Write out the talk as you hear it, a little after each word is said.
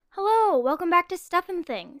welcome back to Stuff and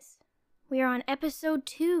Things. We are on episode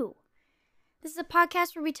 2. This is a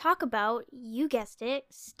podcast where we talk about, you guessed it,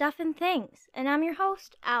 stuff and things. And I'm your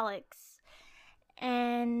host, Alex.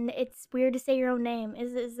 And it's weird to say your own name.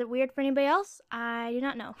 Is it weird for anybody else? I do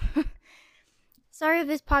not know. Sorry if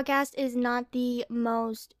this podcast is not the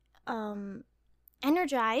most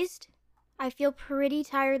energized. I feel pretty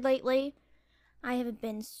tired lately. I have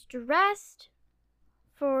been stressed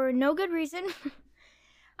for no good reason.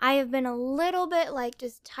 I have been a little bit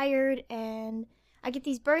just tired, and I get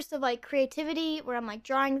these bursts of creativity where I'm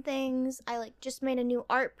drawing things. I just made a new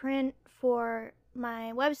art print for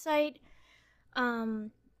my website. But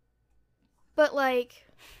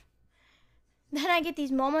then I get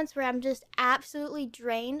these moments where I'm just absolutely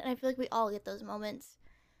drained, and I feel like we all get those moments.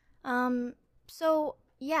 So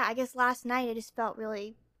yeah, I guess last night I just felt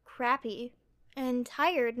really crappy and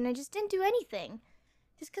tired, and I just didn't do anything.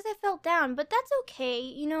 Just because I felt down, but that's okay,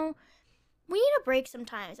 we need a break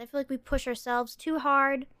sometimes. I feel like we push ourselves too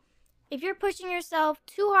hard. If you're pushing yourself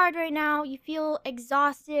too hard right now, you feel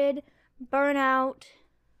exhausted, burnt out,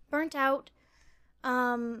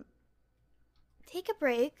 take a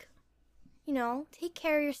break, take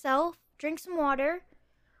care of yourself, drink some water,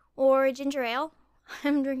 or ginger ale.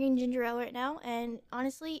 I'm drinking ginger ale right now, and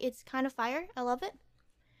honestly, it's kind of fire. I love it.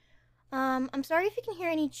 I'm sorry if you can hear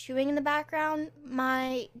any chewing in the background.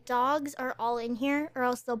 My dogs are all in here, or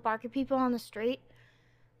else they'll bark at people on the street.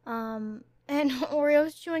 And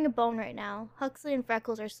Oreo's chewing a bone right now. Huxley and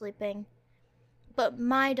Freckles are sleeping, but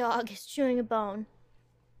my dog is chewing a bone.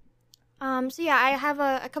 So yeah, I have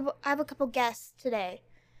a couple guests today.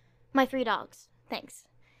 My 3 dogs. Thanks.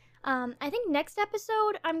 I think next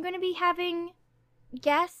episode I'm gonna be having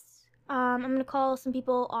guests. I'm gonna call some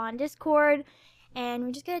people on Discord. And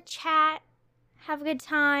we're just going to chat, have a good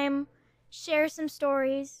time, share some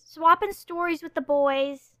stories, swapping stories with the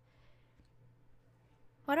boys.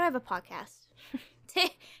 Why do I have a podcast?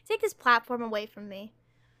 Take this platform away from me.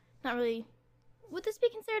 Not really. Would this be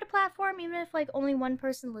considered a platform even if only one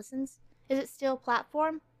person listens? Is it still a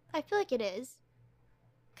platform? I feel like it is.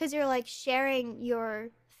 Because you're sharing your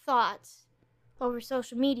thoughts over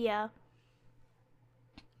social media.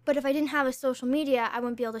 But if I didn't have a social media, I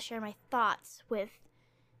wouldn't be able to share my thoughts with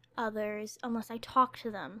others unless I talk to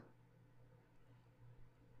them.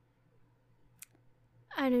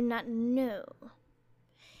 I do not know.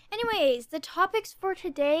 Anyways, the topics for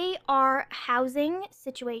today are housing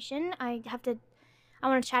situation. I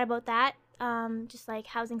want to chat about that. Just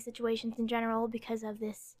housing situations in general because of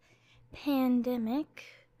this pandemic.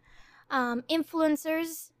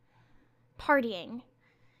 Influencers, partying,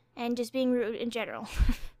 and just being rude in general.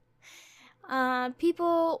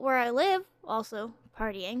 People where I live also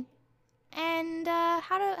partying, and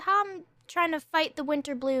how I'm trying to fight the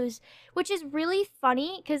winter blues, which is really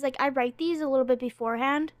funny because I write these a little bit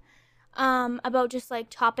beforehand, about just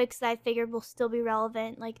topics that I figured will still be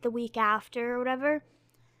relevant the week after or whatever.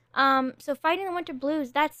 So fighting the winter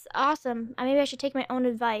blues, that's awesome. Maybe I should take my own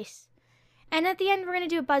advice. And at the end, we're gonna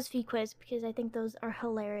do a BuzzFeed quiz because I think those are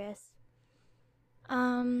hilarious.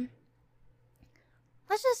 Let's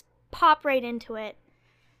just pop right into it.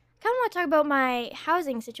 I kind of want to talk about my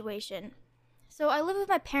housing situation. So I live with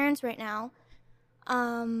my parents right now.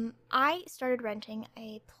 I started renting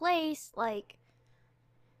a place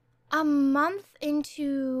a month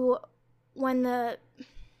into when I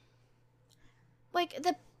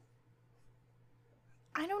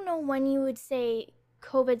don't know when you would say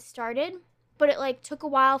COVID started, but it took a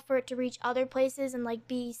while for it to reach other places and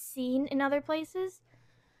be seen in other places.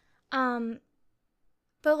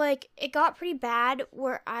 But it got pretty bad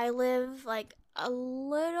where I live, a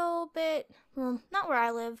little bit, well, not where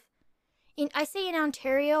I live. I say in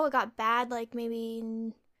Ontario, it got bad maybe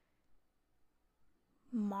in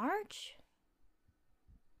March?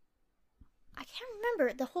 I can't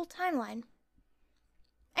remember the whole timeline.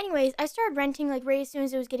 Anyways, I started renting right as soon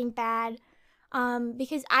as it was getting bad,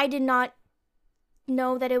 because I did not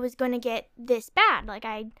know that it was going to get this bad.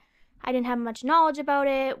 I didn't have much knowledge about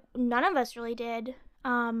it. None of us really did.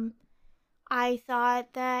 I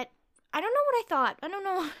thought that, I don't know what I thought. I don't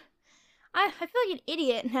know. I feel like an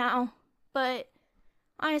idiot now, but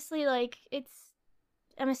honestly, it's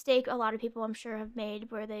a mistake a lot of people I'm sure have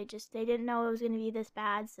made where they didn't know it was going to be this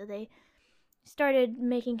bad, so they started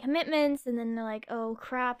making commitments, and then they're like, oh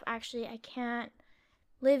crap, actually I can't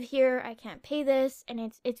live here, I can't pay this, and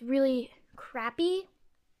it's really crappy,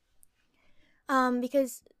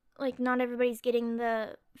 because not everybody's getting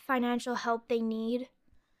the financial help they need.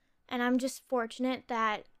 And I'm just fortunate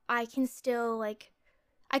that I can still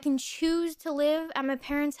I can choose to live at my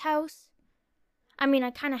parents' house. I mean,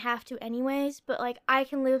 I kind of have to anyways, but like I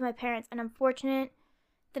can live with my parents, and I'm fortunate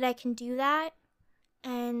that I can do that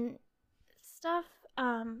and stuff.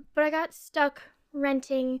 But I got stuck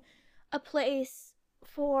renting a place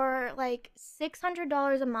for like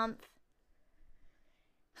 $600 a month.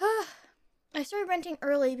 I started renting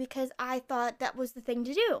early because I thought that was the thing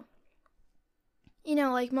to do. You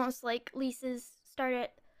know, like most like leases start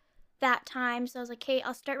at that time, so I was like, "Okay,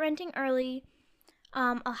 I'll start renting early.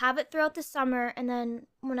 I'll have it throughout the summer, and then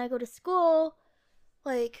when I go to school,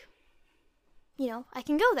 like, you know, I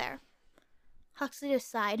can go there." Huxley just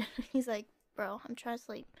sighed. He's like, "Bro, I'm trying to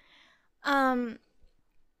sleep."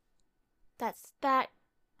 That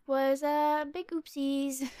was a big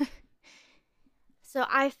oopsies. So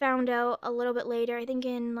I found out a little bit later, I think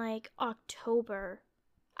in like October,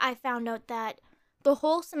 I found out that the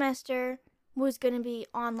whole semester was going to be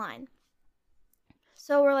online.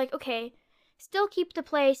 So we're like, okay, still keep the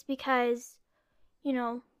place because, you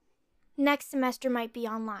know, next semester might be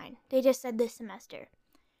online. They just said this semester.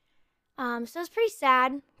 So I was pretty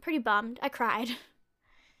sad, pretty bummed. I cried.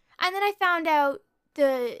 And then I found out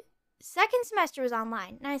the second semester was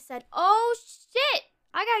online. And I said, oh shit,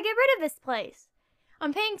 I gotta get rid of this place.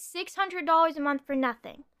 I'm paying $600 a month for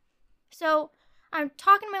nothing. So I'm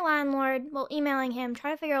talking to my landlord, well, emailing him,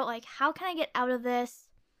 trying to figure out, like, how can I get out of this?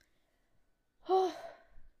 I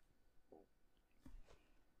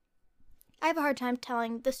have a hard time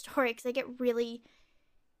telling the story because I get really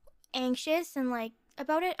anxious and, like,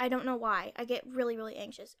 about it. I don't know why. I get really, really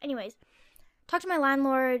anxious. Anyways, talked to my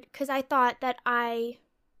landlord because I thought I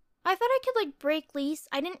could, like, break lease.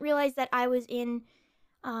 I didn't realize that I was in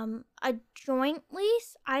a joint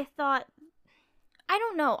lease. I thought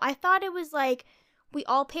it was like we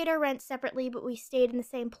all paid our rent separately, but we stayed in the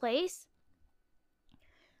same place.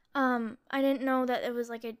 I didn't know that it was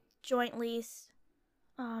like a joint lease.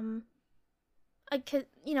 You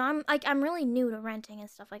know, I'm really new to renting and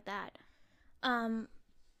stuff like that.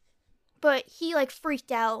 But he like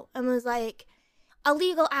freaked out and was like,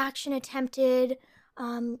 illegal action attempted.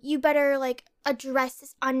 You better like address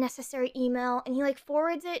this unnecessary email. And he like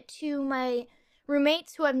forwards it to my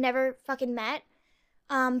roommates who I've never fucking met.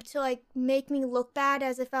 To like make me look bad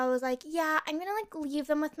as if I was like, yeah, I'm gonna like leave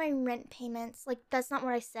them with my rent payments. Like that's not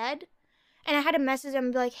what I said. And I had to message him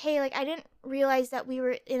and be like, hey, like I didn't realize that we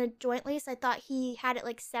were in a joint lease. I thought he had it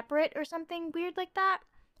like separate or something weird like that.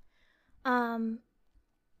 And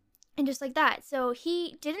just like that. So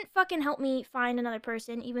he didn't fucking help me find another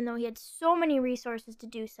person, even though he had so many resources to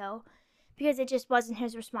do so, because it just wasn't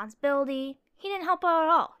his responsibility. He didn't help out at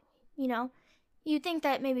all, you know? You'd think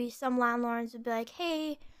that maybe some landlords would be like,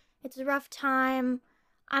 hey, it's a rough time.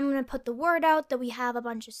 I'm going to put the word out that we have a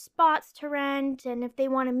bunch of spots to rent, and if they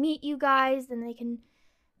want to meet you guys, then they can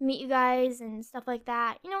meet you guys and stuff like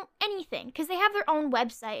that. You know, anything. Because they have their own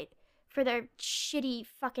website for their shitty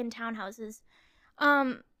fucking townhouses.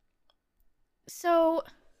 So,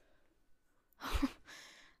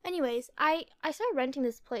 anyways, I started renting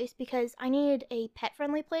this place because I needed a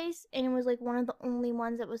pet-friendly place, and it was like one of the only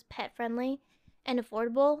ones that was pet-friendly and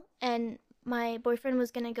affordable, and my boyfriend was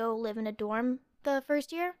gonna go live in a dorm the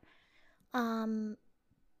first year.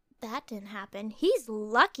 That didn't happen. He's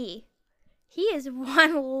lucky. He is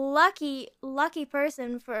one lucky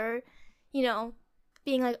person for, you know,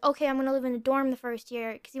 being like, okay, I'm gonna live in a dorm the first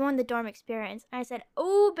year because he wanted the dorm experience. And I said,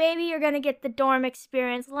 oh, baby, you're gonna get the dorm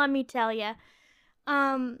experience, let me tell you.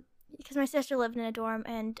 Because my sister lived in a dorm,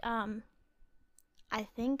 and, I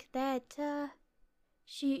think that,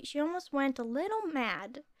 she almost went a little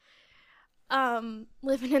mad,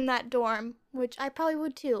 living in that dorm, which I probably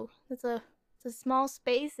would too. It's a small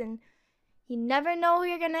space, and you never know who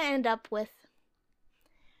you're gonna end up with.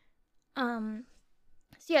 So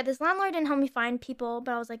yeah, this landlord didn't help me find people,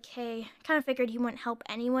 but I was like, hey, I kind of figured he wouldn't help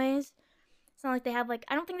anyways. It's not like they have, like,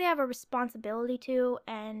 I don't think they have a responsibility to,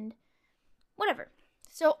 and whatever.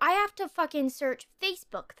 So I have to fucking search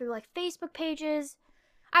Facebook through, like, Facebook pages.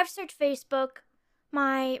 I've searched Facebook.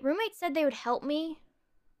 My roommate said they would help me,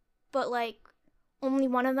 but, like, only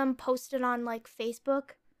one of them posted on, like,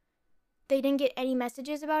 Facebook. They didn't get any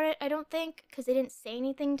messages about it, I don't think, because they didn't say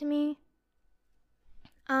anything to me.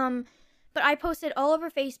 But I posted all over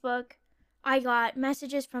Facebook. I got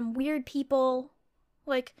messages from weird people,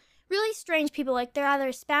 like, really strange people. Like, they're either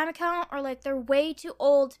a spam account or, like, they're way too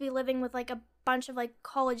old to be living with, like, a bunch of, like,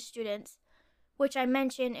 college students, which I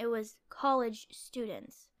mentioned it was college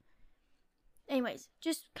students. Anyways,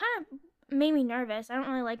 just kind of made me nervous. I don't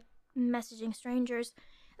really like messaging strangers.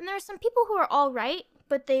 And there are some people who are all right,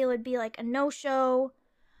 but they would be, like, a no-show.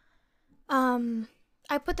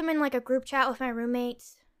 I put them in, like, a group chat with my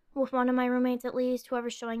roommates. with one of my roommates at least,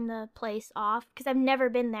 whoever's showing the place off, because I've never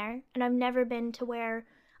been there and I've never been to where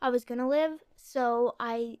I was gonna live, so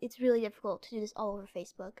it's really difficult to do this all over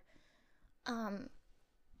Facebook.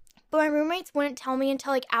 But my roommates wouldn't tell me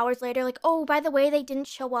until like hours later, like, oh, by the way, they didn't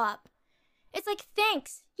show up. It's like,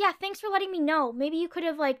 thanks. Yeah, thanks for letting me know. Maybe you could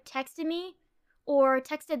have like texted me or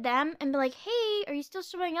texted them and be like, hey, are you still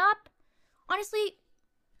showing up? Honestly,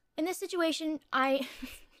 in this situation, I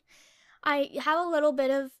I have a little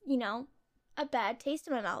bit of, a bad taste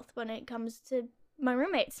in my mouth when it comes to my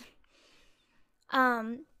roommates.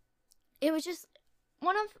 It was just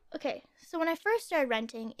okay, so when I first started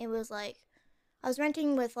renting, it was like, I was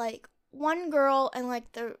renting with like one girl and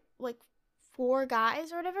like the like 4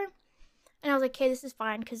 guys or whatever. And I was like, okay, this is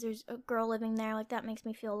fine because there's a girl living there. Like, that makes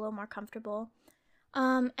me feel a little more comfortable.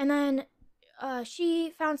 And then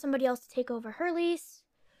she found somebody else to take over her lease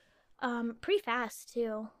pretty fast,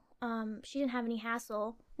 too. She didn't have any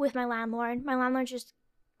hassle with my landlord. My landlord just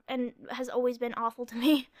has always been awful to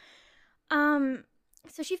me.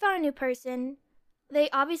 So she found a new person. They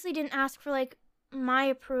obviously didn't ask for, like, my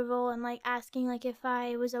approval and, like, asking, like, if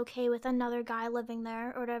I was okay with another guy living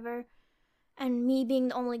there or whatever. And me being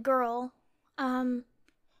the only girl.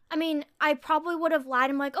 I mean, I probably would have lied.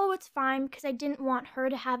 I'm like, oh, it's fine, because I didn't want her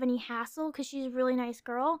to have any hassle, because she's a really nice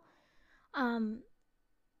girl.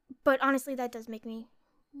 But honestly, that does make me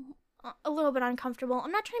a little bit uncomfortable.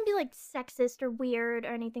 I'm not trying to be, like, sexist or weird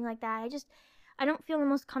or anything like that. I don't feel the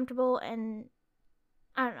most comfortable, and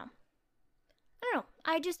I don't know.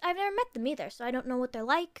 I've never met them either, so I don't know what they're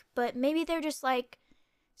like, but maybe they're just, like,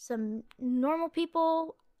 some normal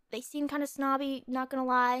people. They seem kind of snobby, not gonna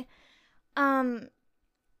lie.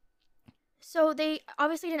 So they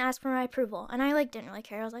obviously didn't ask for my approval, and I, like, didn't really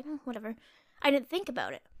care. I was like, whatever. I didn't think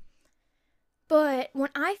about it. But when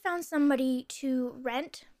I found somebody to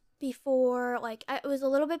rent before, like, it was a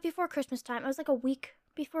little bit before Christmas time. It was, like, a week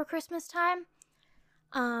before Christmas time.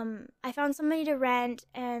 I found somebody to rent,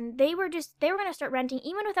 and they were going to start renting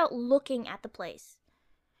even without looking at the place.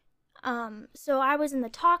 So I was in the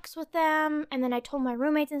talks with them, and then I told my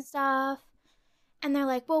roommates and stuff, and they're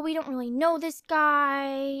like, well, we don't really know this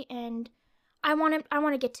guy, and I want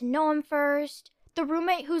to get to know him first. The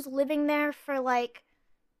roommate who's living there for like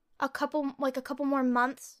a couple more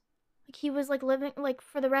months, like he was like living like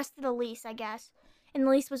for the rest of the lease, I guess, and the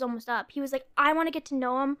lease was almost up. He was like, I want to get to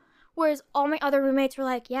know him, whereas all my other roommates were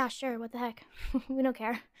like, yeah, sure, what the heck, we don't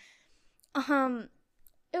care.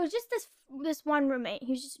 It was just this one roommate.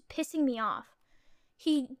 He was just pissing me off.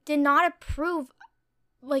 He did not approve.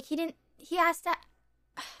 Like, he asked that.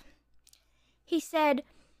 He said,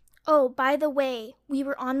 oh, by the way, we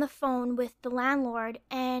were on the phone with the landlord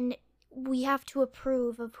and we have to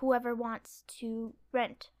approve of whoever wants to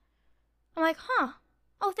rent. I'm like, huh.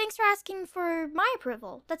 Oh, thanks for asking for my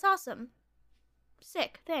approval. That's awesome.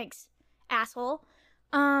 Sick, thanks, asshole.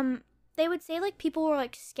 They would say, like, people were,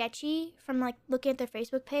 like, sketchy from, like, looking at their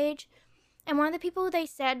Facebook page. And one of the people they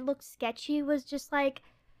said looked sketchy was just, like,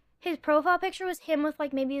 his profile picture was him with,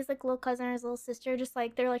 like, maybe his, like, little cousin or his little sister. Just,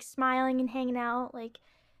 like, they're, like, smiling and hanging out. Like,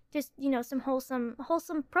 just, some wholesome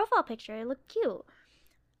profile picture. It looked cute.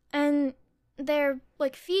 And their,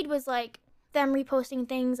 like, feed was, like, them reposting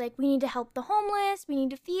things like, we need to help the homeless. We need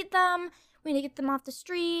to feed them. We need to get them off the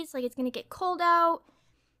streets. Like, it's going to get cold out.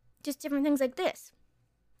 Just different things like this.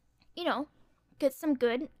 Get some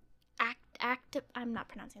good I'm not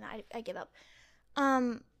pronouncing that. I give up. I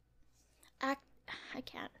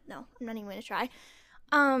can't. No, I'm not even going to try.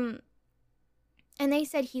 And they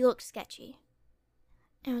said he looked sketchy.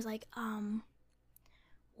 And I was like,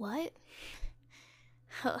 what?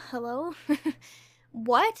 Hello?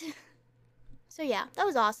 What? So yeah, that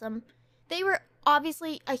was awesome. They were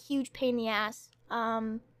obviously a huge pain in the ass.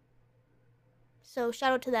 So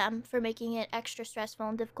shout out to them for making it extra stressful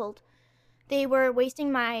and difficult. They were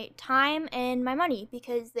wasting my time and my money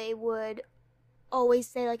because they would always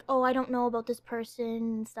say, like, oh, I don't know about this person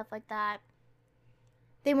and stuff like that.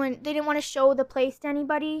 They didn't want to show the place to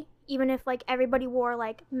anybody, even if, like, everybody wore,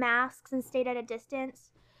 like, masks and stayed at a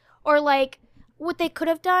distance. Or, like, what they could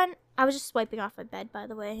have done, I was just swiping off my bed, by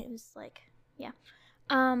the way. It was, like, yeah.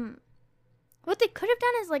 What they could have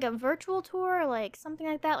done is, like, a virtual tour, or, like, something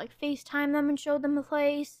like that, like, FaceTime them and show them the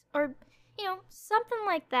place, or, something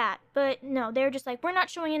like that. But no, they were just like, we're not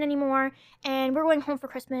showing it anymore, and we're going home for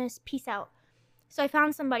Christmas, peace out. So I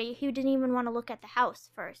found somebody who didn't even want to look at the house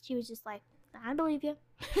first. He was just like, I believe you.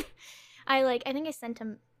 I think I sent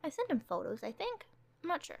him photos, I think. I'm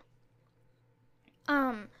not sure.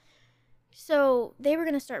 So they were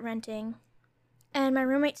going to start renting, and my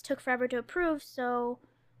roommates took forever to approve, so,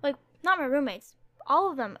 like, not my roommates. All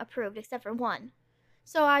of them approved except for one.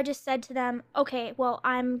 So I just said to them, okay, well,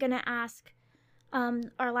 I'm going to ask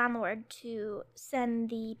our landlord to send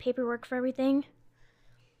the paperwork for everything.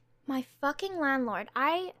 My fucking landlord,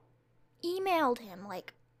 I emailed him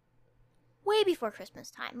like way before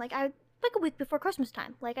Christmas time. Like a week before Christmas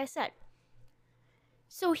time, like I said.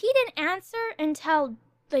 So he didn't answer until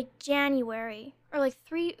like January, or like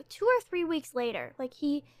 2 or 3 weeks later. Like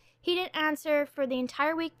he didn't answer for the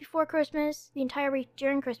entire week before Christmas, the entire week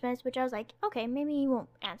during Christmas, which I was like, okay, maybe he won't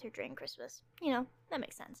answer during Christmas. You know, that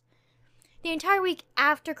makes sense. The entire week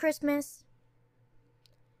after Christmas.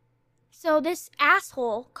 So this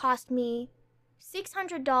asshole cost me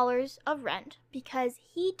 $600 of rent because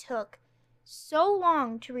he took so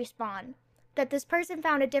long to respond that this person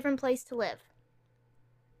found a different place to live.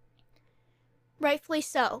 Rightfully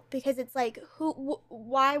so, because it's like,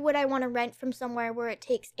 why would I want to rent from somewhere where it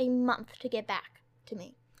takes a month to get back to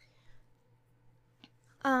me?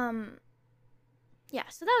 Yeah,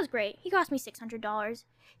 so that was great. He cost me $600.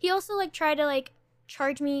 He also like tried to like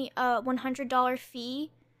charge me a $100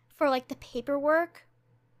 fee for like the paperwork,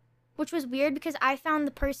 which was weird because I found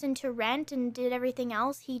the person to rent and did everything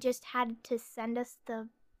else. He just had to send us the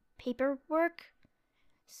paperwork.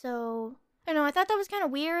 So I don't know, I thought that was kind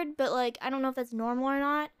of weird, but like I don't know if that's normal or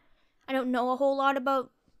not. I don't know a whole lot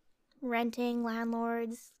about renting,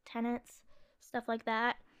 landlords, tenants, stuff like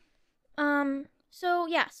that. So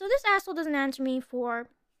yeah, so this asshole doesn't answer me for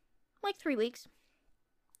like 3 weeks.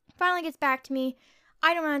 Finally gets back to me.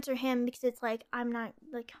 I don't answer him because it's like I'm not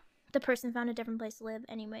like the person found a different place to live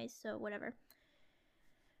anyways, so whatever.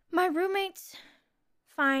 My roommates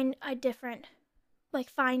find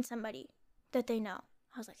somebody that they know.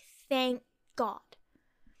 I was like, thank God.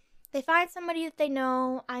 They find somebody that they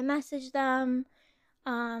know. I messaged them.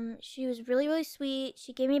 She was really, really sweet.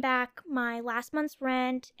 She gave me back my last month's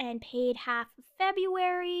rent and paid half of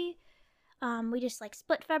February. We just like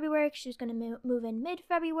split February because she was going to move in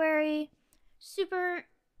mid-February. Super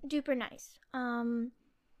duper nice.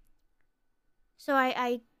 So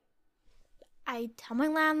I tell my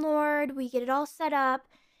landlord, we get it all set up,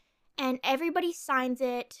 and everybody signs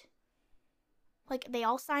it. Like, they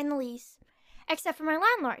all sign the lease, except for my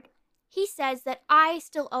landlord. He says that I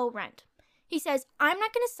still owe rent. He says, I'm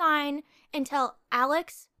not going to sign until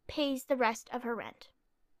Alex pays the rest of her rent.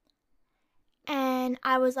 And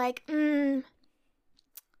I was like,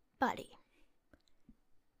 buddy,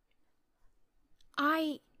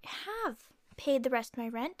 I have paid the rest of my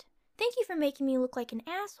rent. Thank you for making me look like an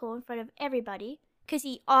asshole in front of everybody. Because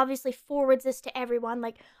he obviously forwards this to everyone,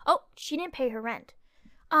 like, oh, she didn't pay her rent.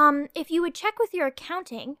 If you would check with your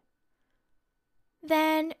accounting,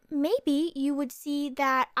 then maybe you would see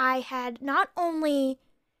that I had not only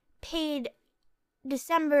paid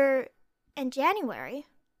December and January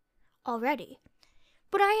already,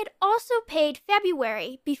 but I had also paid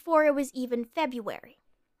February before it was even February.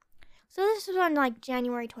 So this was on like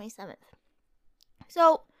January 27th.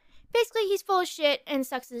 So basically he's full of shit and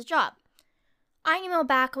sucks his job. I emailed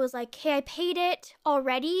back, was like, hey, I paid it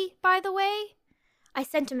already, by the way. I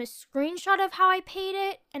sent him a screenshot of how I paid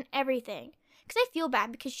it and everything. Because I feel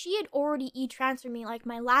bad because she had already e-transferred me like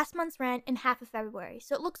my last month's rent and half of February.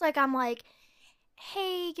 So it looks like I'm like,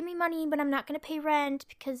 hey, give me money, but I'm not going to pay rent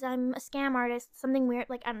because I'm a scam artist. Something weird.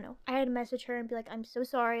 Like, I don't know. I had to message her and be like, I'm so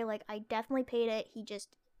sorry. Like, I definitely paid it.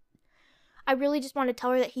 I really just want to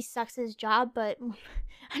tell her that he sucks at his job, but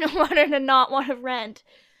I don't want her to not want to rent.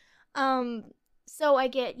 So I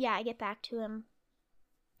get back to him.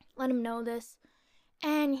 Let him know this.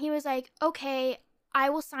 And he was like, okay, I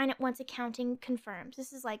will sign it once accounting confirms.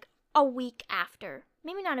 This is like a week after.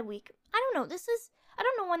 Maybe not a week. I don't know. I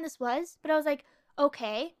don't know when this was, but I was like,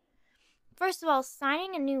 okay. First of all,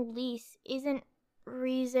 signing a new lease isn't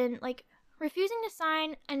reason, like, refusing to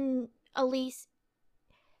sign a lease,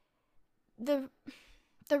 the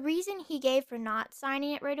reason he gave for not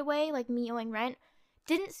signing it right away, like me owing rent,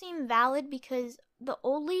 didn't seem valid because the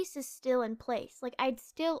old lease is still in place. Like, I'd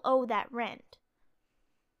still owe that rent.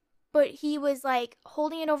 But he was, like,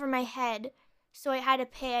 holding it over my head, so I had to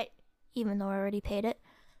pay it, even though I already paid it.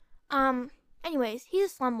 Anyways, he's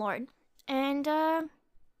a slumlord. And, I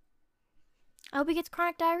hope he gets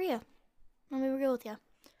chronic diarrhea. Let me be real with you.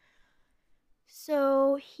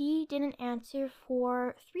 So, he didn't answer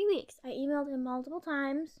for 3 weeks. I emailed him multiple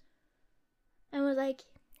times and was like,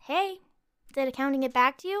 hey, did accounting get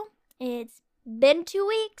back to you? It's been 2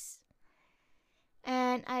 weeks.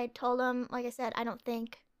 And I told him, like I said, I don't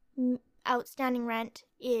think outstanding rent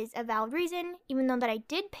is a valid reason, even though that I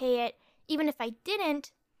did pay it. Even if I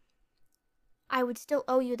didn't, I would still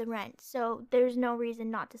owe you the rent, so there's no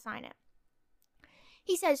reason not to sign it.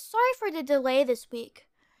 He says, sorry for the delay this week.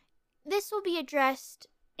 this will be addressed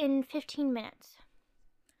in 15 minutes.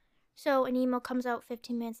 So an email comes out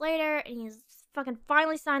 15 minutes later, and he's fucking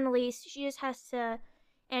finally signed the lease. She just has to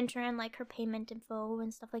enter in like her payment info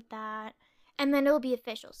and stuff like that, and then it'll be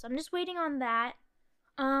official. So I'm just waiting on that.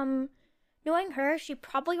 Knowing her, she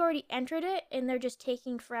probably already entered it, and they're just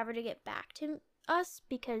taking forever to get back to us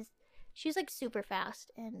because she's like super fast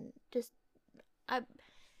and just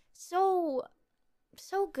so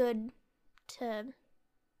good to.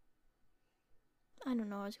 I don't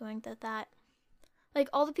know where I was going with that. Like,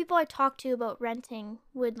 all the people I talked to about renting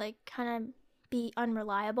would, like, kind of be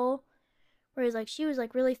unreliable. Whereas, like, she was,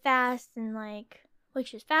 like, really fast and, like,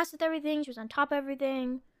 she was fast with everything. She was on top of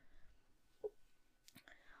everything.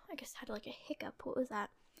 I guess I had, like, a hiccup. What was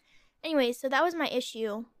that? Anyways, so that was my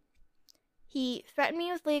issue. He threatened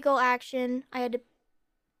me with legal action. I had to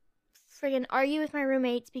friggin' argue with my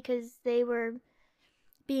roommates because they were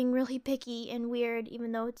being really picky and weird,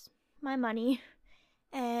 even though it's my money.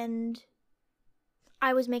 And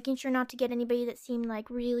I was making sure not to get anybody that seemed like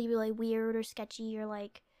really, really weird or sketchy or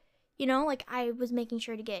like, you know, like I was making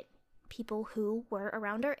sure to get people who were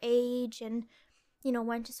around our age and, you know,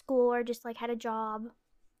 went to school or just like had a job.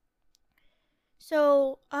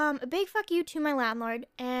 So, a big fuck you to my landlord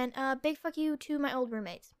and a big fuck you to my old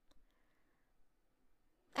roommates.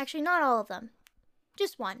 Actually, not all of them.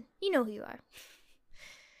 Just one. You know who you are.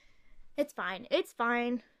 It's fine. It's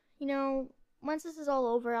fine. You know, once this is all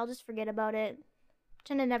over, I'll just forget about it.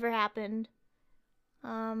 Pretend it never happened.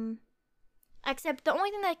 Except the only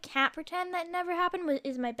thing that I can't pretend that never happened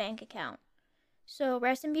is my bank account. So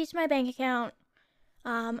rest in peace to my bank account.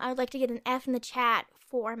 I would like to get an F in the chat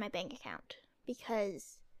for my bank account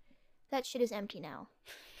because that shit is empty now.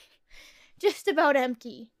 Just about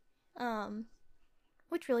empty.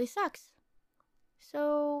 Which really sucks.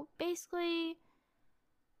 So basically,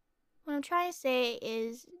 what I'm trying to say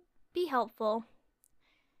is be helpful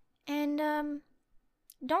and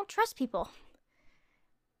don't trust people.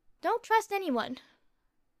 Don't trust anyone.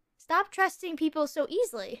 Stop trusting people so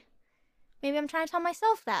easily. Maybe I'm trying to tell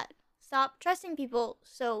myself that. Stop trusting people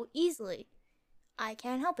so easily. I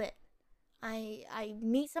can't help it. I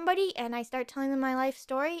meet somebody and I start telling them my life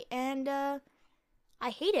story and I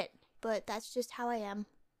hate it, but that's just how I am.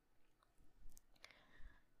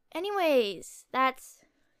 Anyways, that's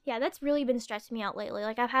really been stressing me out lately.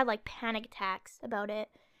 Like, I've had like panic attacks about it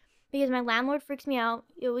because my landlord freaks me out.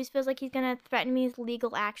 He always feels like he's gonna threaten me with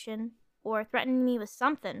legal action or threaten me with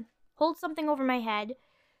something, hold something over my head,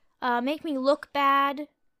 make me look bad,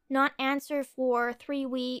 not answer for 3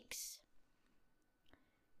 weeks.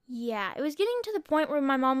 Yeah, it was getting to the point where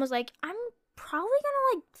my mom was like, I'm probably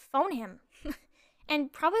gonna like phone him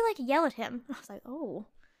and probably like yell at him. I was like, oh,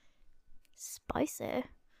 spicy.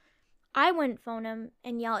 I wouldn't phone him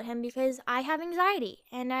and yell at him because I have anxiety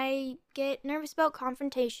and I get nervous about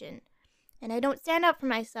confrontation and I don't stand up for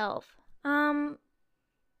myself.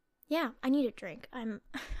 Yeah, I need a drink. I'm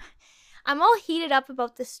all heated up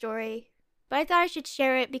about this story, but I thought I should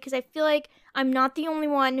share it because I feel like I'm not the only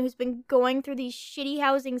one who's been going through these shitty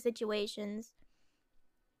housing situations.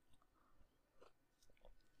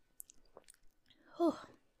 Oh.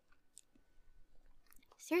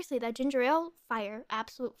 Seriously, that ginger ale, fire,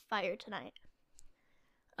 absolute fire tonight.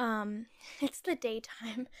 It's the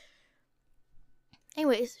daytime.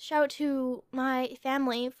 Anyways, shout out to my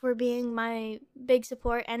family for being my big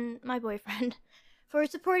support and my boyfriend for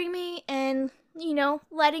supporting me and, you know,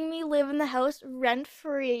 letting me live in the house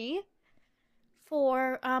rent-free,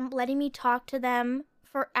 for letting me talk to them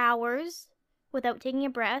for hours without taking a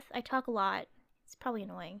breath. I talk a lot. It's probably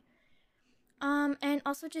annoying. And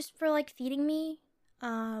also just for, like, feeding me.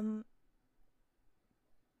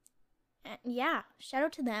 Yeah, shout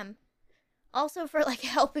out to them. Also for like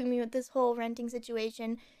helping me with this whole renting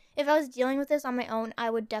situation. If I was dealing with this on my own, I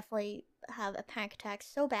would definitely have a panic attack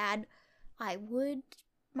so bad, my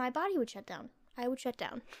body would shut down. I would shut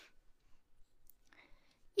down.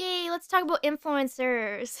 Yay, let's talk about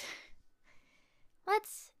influencers.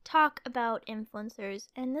 Let's talk about influencers,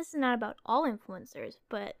 and this is not about all influencers,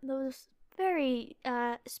 but those very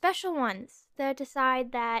special ones that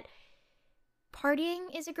decide that partying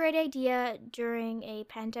is a great idea during a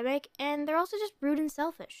pandemic, and they're also just rude and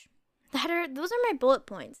selfish. Those are my bullet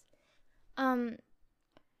points.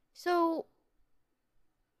 So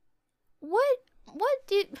what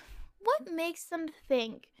makes them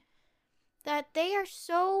think that they are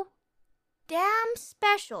so damn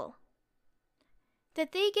special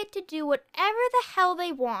that they get to do whatever the hell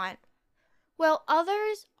they want while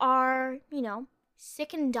others are, you know,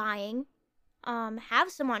 sick and dying,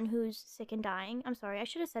 have someone who's sick and dying. I'm sorry, I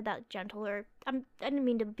should have said that gentler. I didn't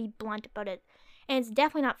mean to be blunt about it. And it's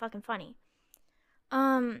definitely not fucking funny.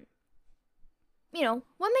 What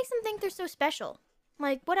makes them think they're so special?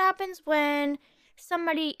 Like, what happens when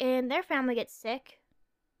somebody in their family gets sick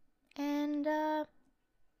and,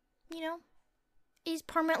 is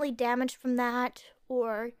permanently damaged from that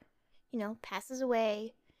or, passes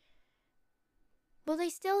away? Will they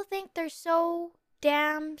still think they're so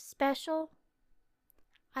damn special?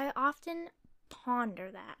 I often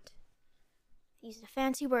ponder that. Used a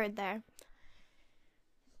fancy word there.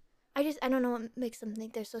 I don't know what makes them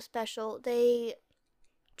think they're so special. They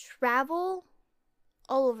travel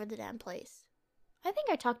all over the damn place. I think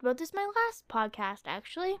I talked about this in my last podcast,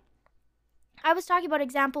 actually. I was talking about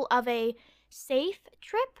example of a safe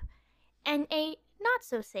trip and a not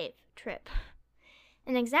so safe trip.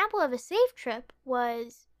 An example of a safe trip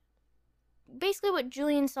was basically what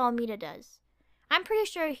Julian Salamita does. I'm pretty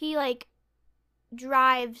sure he,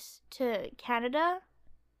 drives to Canada,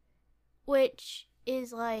 which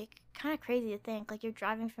is, kind of crazy to think. Like, you're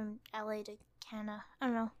driving from LA to Canada. I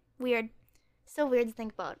don't know. Weird. So weird to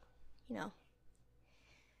think about,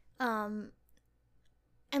 And,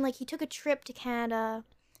 he took a trip to Canada.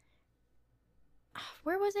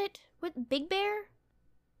 Where was it? With Big Bear?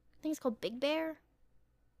 I think it's called Big Bear.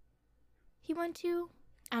 He went to?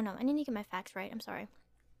 I don't know. I need to get my facts right. I'm sorry.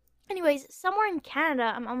 Anyways, somewhere in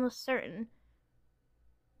Canada, I'm almost certain.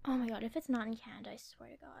 Oh my god, if it's not in Canada, I swear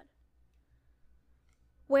to god.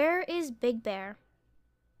 Where is Big Bear?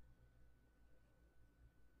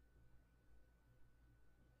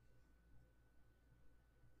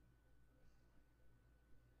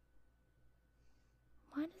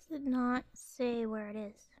 Why does it not say where it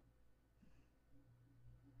is?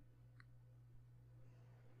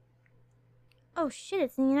 Oh shit,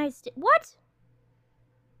 it's in the United States. What?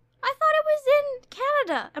 I thought it was in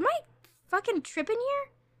Canada. Am I fucking tripping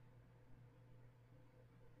here?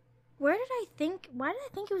 Why did I think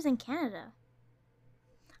it was in Canada?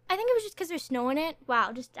 I think it was just because there's snow in it.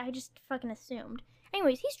 Wow, I just fucking assumed.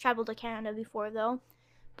 Anyways, he's traveled to Canada before though.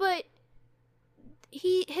 But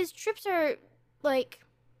his trips are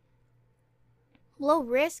low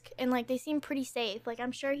risk and they seem pretty safe.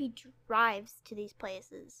 I'm sure he drives to these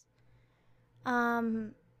places.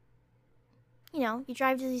 You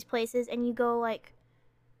drive to these places and you go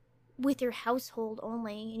with your household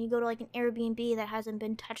only, and you go to an Airbnb that hasn't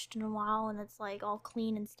been touched in a while and it's all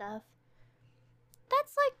clean and stuff.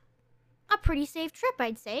 That's a pretty safe trip,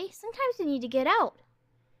 I'd say. Sometimes you need to get out.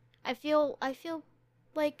 I feel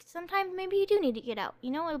like sometimes maybe you do need to get out.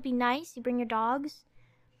 It'll be nice. You bring your dogs.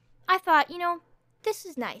 I thought, this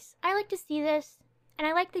is nice. I like to see this, and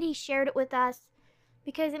I like that he shared it with us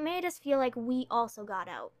because it made us feel like we also got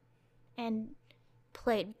out and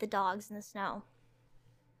played with the dogs in the snow.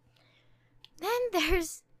 Then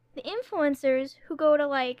there's the influencers who go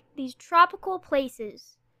to these tropical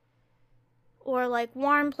places or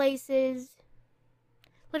warm places,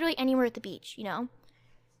 literally anywhere at the beach,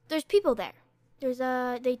 There's people there.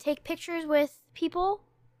 They take pictures with people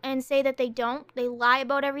and say that they don't. They lie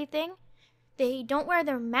about everything. They don't wear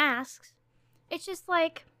their masks. It's just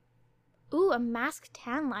ooh, a mask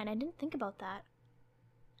tan line. I didn't think about that.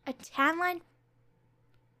 A tan line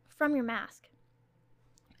from your mask.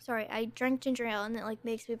 Sorry, I drank ginger ale and it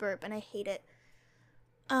makes me burp and I hate it.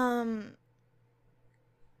 But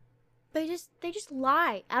they just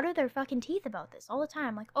lie out of their fucking teeth about this all the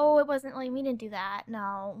time. Oh, it wasn't we didn't do that.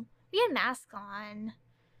 No. We had masks on.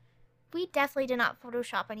 We definitely did not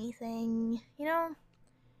Photoshop anything.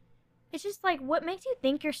 It's just what makes you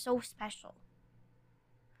think you're so special?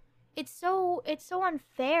 It's so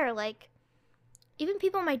unfair. Even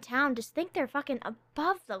people in my town just think they're fucking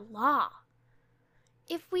above the law.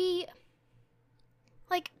 If we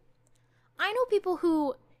I know people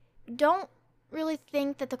who don't really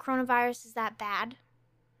think that the coronavirus is that bad,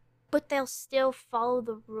 but they'll still follow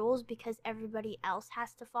the rules because everybody else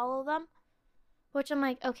has to follow them. Which I'm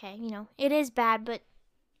okay, it is bad, but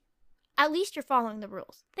at least you're following the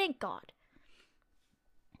rules. Thank God.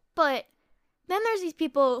 But then there's these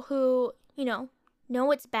people who,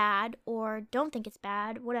 know it's bad or don't think it's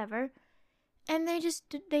bad, whatever. And they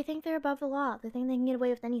think they're above the law. They think they can get away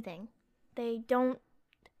with anything.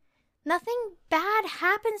 Nothing bad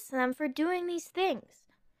happens to them for doing these things.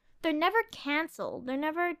 They're never canceled. They're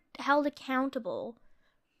never held accountable.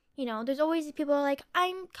 There's always these people who are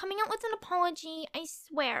I'm coming out with an apology, I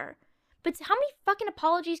swear. But how many fucking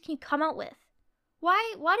apologies can you come out with?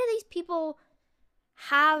 Why do these people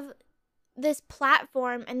have this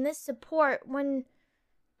platform and this support when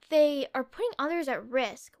they are putting others at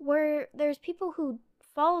risk? Where there's people who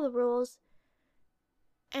follow the rules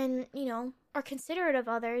and, are considerate of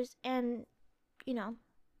others and,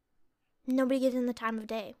 nobody gives them the time of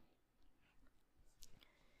day.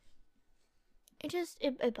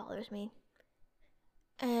 It bothers me.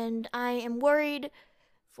 And I am worried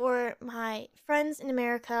for my friends in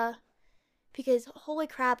America because holy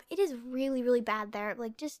crap, it is really, really bad there.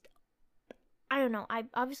 Like, just, I don't know. I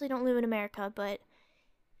obviously don't live in America, but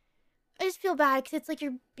I just feel bad because it's like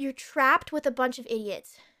you're trapped with a bunch of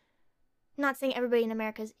idiots. I'm not saying everybody in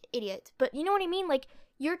America is idiots, but you know what I mean? Like,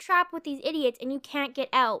 you're trapped with these idiots and you can't get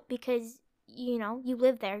out because, you know, you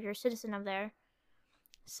live there. You're a citizen of there.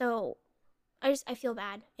 So, I feel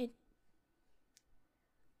bad.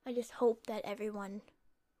 I just hope that everyone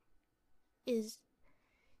is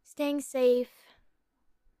staying safe.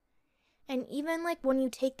 And even like when you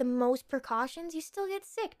take the most precautions, you still get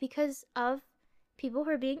sick because of people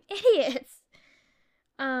who are being idiots.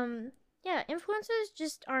 Yeah, influencers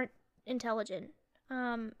just aren't intelligent.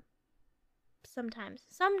 Sometimes.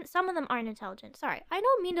 Some of them aren't intelligent. Sorry. I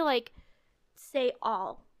don't mean to like say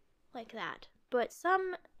all like that. But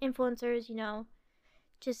some influencers, you know,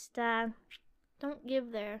 just don't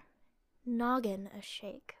give their noggin a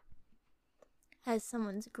shake, as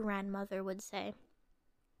someone's grandmother would say.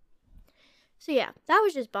 So yeah, that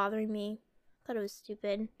was just bothering me. Thought it was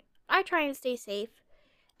stupid. I try and stay safe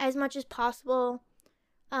as much as possible.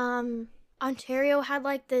 Ontario had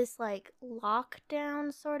like this like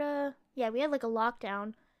lockdown sorta. Yeah, we had like a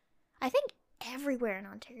lockdown. I think everywhere in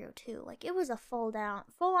Ontario too. Like it was a full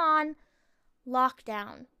on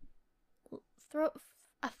lockdown. A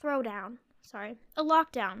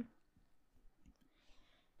lockdown.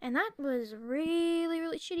 And that was really,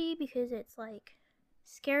 really shitty because it's like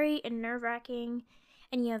scary and nerve-wracking,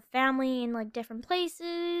 and you have family in like different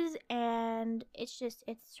places, and it's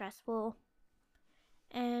stressful.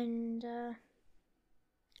 And I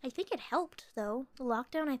think it helped though. The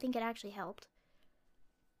lockdown, I think it actually helped.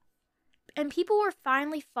 And people were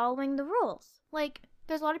finally following the rules. Like,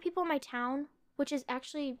 there's a lot of people in my town, which is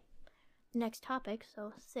actually next topic,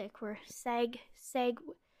 so sick. We're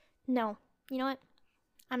no, you know what?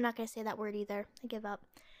 I'm not gonna say that word either. I give up.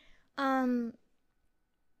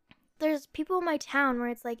 There's people in my town where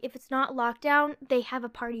it's like, if it's not lockdown, they have a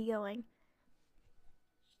party going.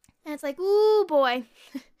 And it's like, ooh boy.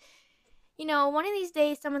 You know, one of these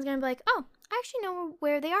days someone's gonna be like, oh, I actually know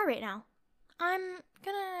where they are right now. I'm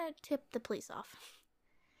gonna tip the police off.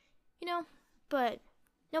 You know? But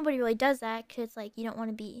nobody really does that because it's like, you don't want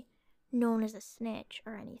to be known as a snitch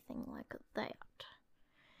or anything like that.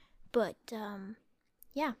 But,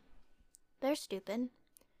 yeah, they're stupid.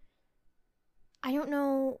 I don't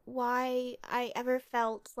know why I ever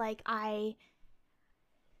felt like I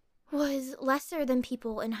was lesser than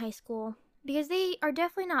people in high school, because they are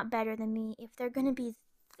definitely not better than me if they're gonna be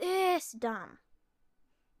this dumb.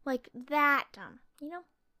 Like, that dumb, you know?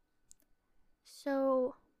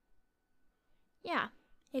 So, yeah,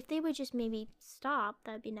 if they would just maybe stop,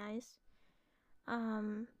 that'd be nice.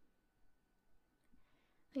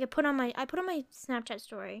 Like I put on my Snapchat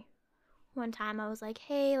story one time. I was like,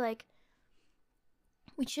 hey, like,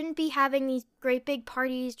 we shouldn't be having these great big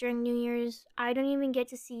parties during New Year's. I don't even get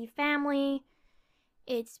to see family.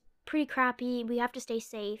 It's pretty crappy. We have to stay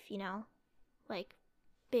safe, you know? Like,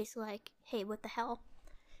 basically like, hey, what the hell?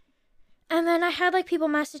 And then I had like people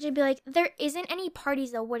message and be like, there isn't any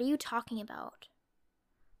parties though. What are you talking about?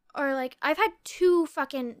 Or like, I've had two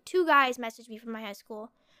guys message me from my high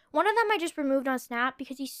school. One of them I just removed on Snap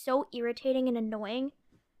because he's so irritating and annoying.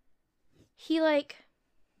 He like,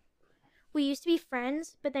 we used to be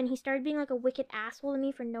friends, but then he started being like a wicked asshole to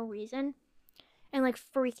me for no reason. And like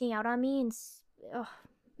freaking out on me and, oh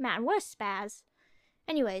man, what a spaz.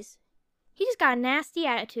 Anyways, he just got a nasty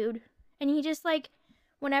attitude. And he just like,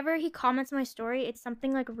 whenever he comments on my story, it's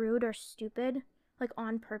something like rude or stupid, like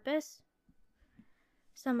on purpose.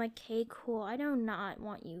 So I'm like, okay, cool. I do not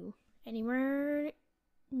want you anywhere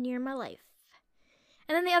near my life.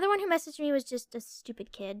 And then the other one who messaged me was just a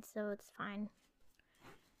stupid kid, so it's fine.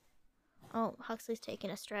 Oh, Huxley's taking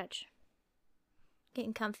a stretch.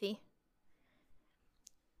 Getting comfy.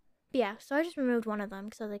 But yeah, so I just removed one of them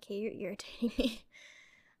because I was like, hey, you're irritating me.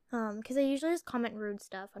 Because I usually just comment rude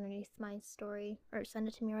stuff underneath my story or send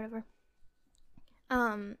it to me or whatever.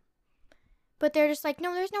 But they're just like,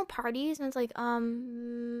 no, there's no parties. And it's like,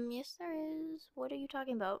 yes there is. What are you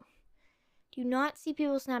talking about? Do you not see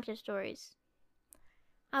people's Snapchat stories?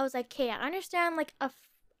 I was like, okay, I understand like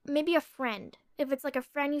maybe a friend. If it's like a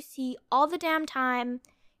friend you see all the damn time,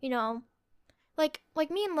 you know, like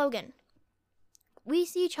me and Logan. We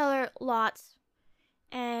see each other lots,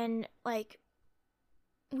 and like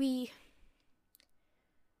I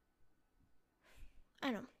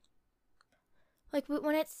don't know. Like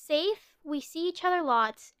when it's safe, we see each other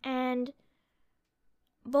lots, and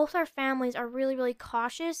both our families are really, really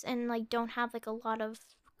cautious and like don't have like a lot of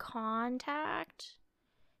contact.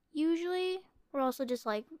 Usually, we're also just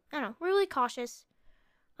like, I don't know, we're really cautious.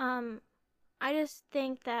 I just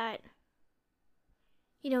think that,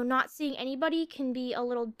 not seeing anybody can be a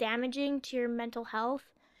little damaging to your mental health,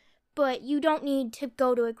 but you don't need to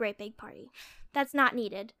go to a great big party. That's not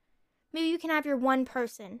needed. Maybe you can have your one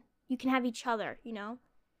person. You can have each other,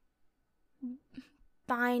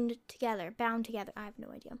 bound together. I have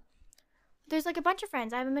no idea. There's like a bunch of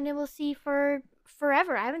friends I haven't been able to see for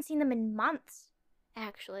forever. I haven't seen them in months,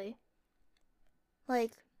 actually.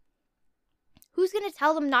 Like, who's going to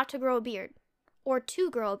tell them not to grow a beard? Or to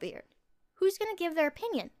grow a beard? Who's going to give their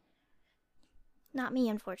opinion? Not me,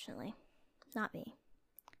 unfortunately. Not me.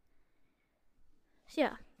 So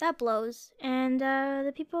yeah, that blows. And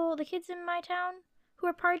the kids in my town who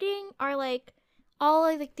are partying are like all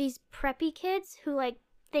like these preppy kids who like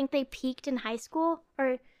think they peaked in high school,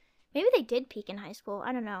 or maybe they did peak in high school.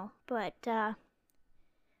 I don't know, but I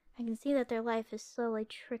can see that their life is slowly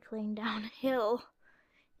trickling downhill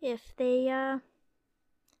if they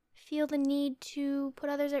feel the need to put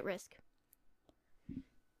others at risk.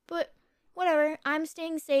 But whatever, I'm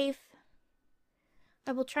staying safe.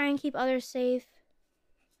 I will try and keep others safe.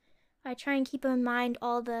 I try and keep in mind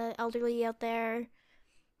all the elderly out there,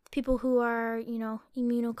 people who are,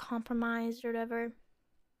 immunocompromised or whatever.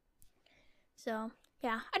 So,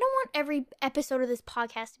 yeah, I don't want every episode of this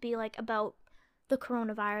podcast to be like about the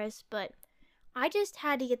coronavirus, but I just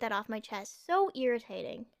had to get that off my chest. So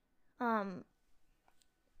irritating.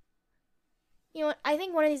 You know what? I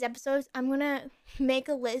think one of these episodes, I'm gonna make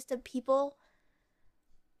a list of people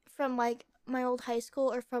from like my old high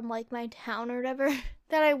school or from like my town or whatever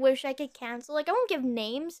that I wish I could cancel. Like, I won't give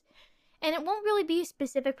names, and it won't really be a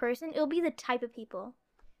specific person. It'll be the type of people.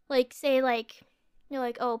 Like, say, like,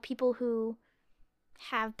 oh, people who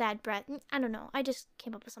have bad breath. I don't know. I just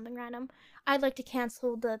came up with something random. I'd like to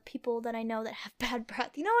cancel the people that I know that have bad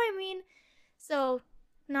breath. You know what I mean? So,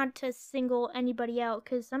 not to single anybody out,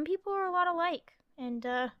 because some people are a lot alike, and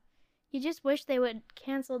you just wish they would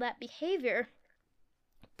cancel that behavior.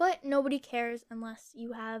 But nobody cares unless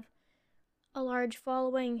you have a large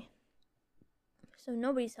following, so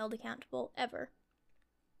nobody's held accountable ever.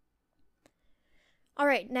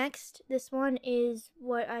 Alright, next, this one is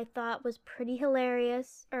what I thought was pretty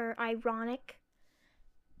hilarious, or ironic.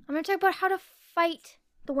 I'm going to talk about how to fight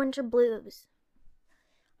the winter blues.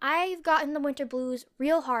 I've gotten the winter blues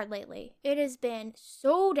real hard lately. It has been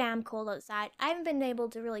so damn cold outside. I haven't been able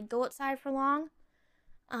to really go outside for long.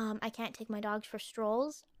 I can't take my dogs for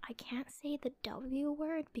strolls. I can't say the W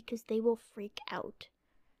word because they will freak out.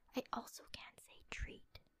 I also can't say treat.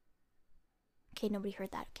 Okay, nobody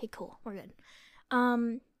heard that. Okay, cool. We're good.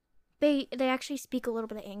 They actually speak a little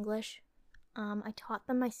bit of English. I taught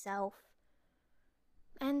them myself.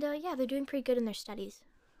 And yeah, they're doing pretty good in their studies.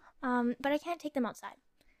 But I can't take them outside.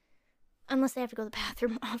 Unless they have to go to the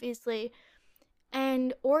bathroom, obviously.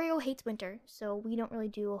 And Oreo hates winter, so we don't really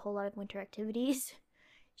do a whole lot of winter activities.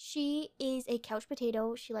 She is a couch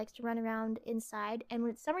potato. She likes to run around inside. And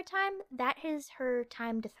when it's summertime, that is her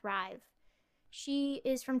time to thrive. She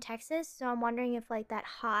is from Texas, so I'm wondering if, like, that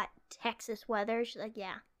hot Texas weather, she's like,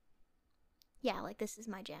 yeah. Yeah, like, this is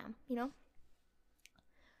my jam, So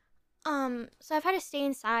I've had to stay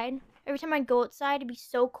inside. Every time I go outside, it'd be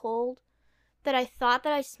so cold that I thought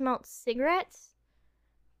that I smelled cigarettes,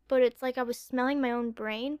 but it's like I was smelling my own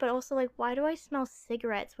brain, but also like, why do I smell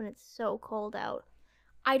cigarettes when it's so cold out?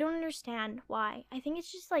 I don't understand why. I think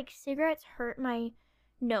it's just like cigarettes hurt my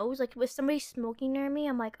nose. Like, with somebody smoking near me,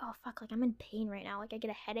 I'm like, oh fuck, like I'm in pain right now. Like, I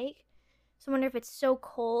get a headache. So I wonder if it's so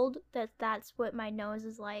cold that that's what my nose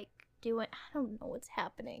is like doing. I don't know what's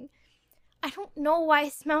happening. I don't know why I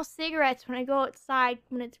smell cigarettes when I go outside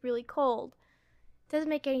when it's really cold. Doesn't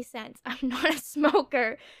make any sense. I'm not a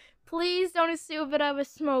smoker. Please don't assume that I'm a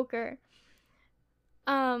smoker.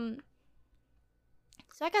 So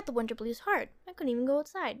I got the winter blues hard. I couldn't even go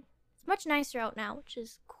outside. It's much nicer out now, which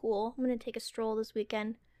is cool. I'm gonna take a stroll this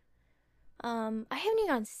weekend. I haven't even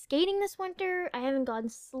gone skating this winter. I haven't gone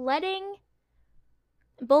sledding.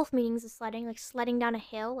 Both meanings of sledding, like sledding down a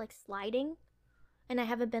hill, like sliding. And I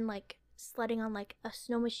haven't been like sledding on like a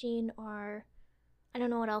snow machine, or I don't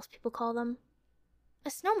know what else people call them. A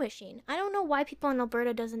snow machine. I don't know why people in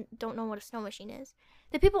Alberta don't know what a snow machine is.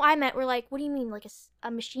 The people I met were like, what do you mean, like a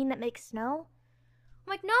machine that makes snow?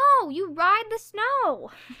 I'm like, no, you ride the snow.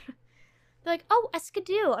 They're like, oh, a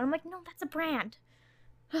skidoo. And I'm like, no, that's a brand.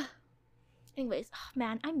 Anyways, oh,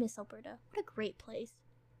 man, I miss Alberta. What a great place.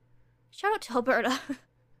 Shout out to Alberta.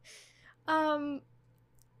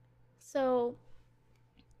 So,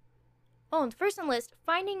 first on the list,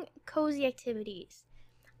 finding cozy activities.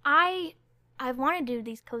 I've wanted to do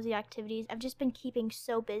these cozy activities. I've just been keeping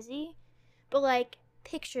so busy. But like,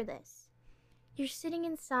 picture this. You're sitting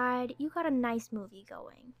inside, you got a nice movie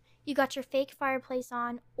going. You got your fake fireplace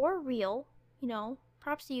on, or real,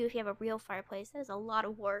 props to you if you have a real fireplace. That is a lot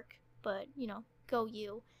of work, but, go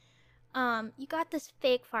you. You got this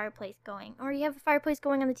fake fireplace going, or you have a fireplace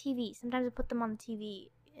going on the TV. Sometimes I put them on the TV.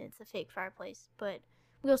 It's a fake fireplace, but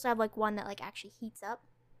we also have like one that like actually heats up,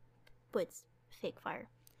 but it's fake fire.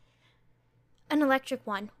 An electric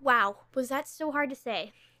one. Wow, was that so hard to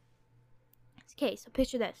say? Okay, so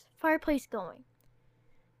picture this. Fireplace going.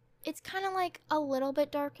 It's kind of like a little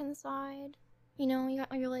bit dark inside. You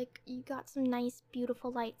got some nice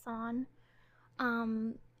beautiful lights on.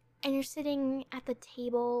 And you're sitting at the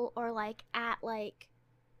table or like at like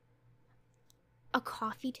a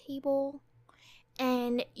coffee table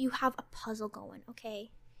and you have a puzzle going,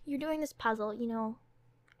 okay? You're doing this puzzle,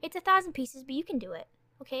 it's 1,000 pieces, but you can do it,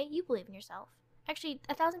 okay? You believe in yourself. Actually,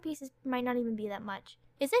 1,000 pieces might not even be that much.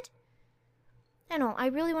 Is it? I don't know. I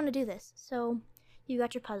really want to do this. So, you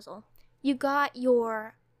got your puzzle. You got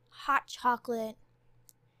your hot chocolate.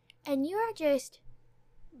 And you are just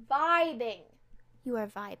vibing. You are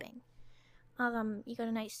vibing. You got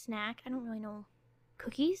a nice snack. I don't really know.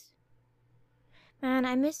 Cookies?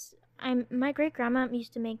 Man, my great grandma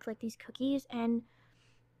used to make like these cookies, and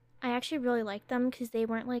I actually really liked them because they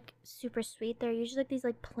weren't like super sweet. They're usually like these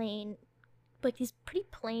like plain, like these pretty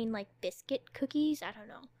plain like biscuit cookies. I don't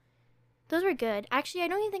know. Those were good. Actually, I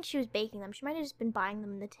don't even think she was baking them. She might have just been buying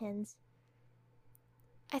them in the tins.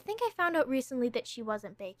 I think I found out recently that she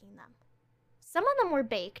wasn't baking them. Some of them were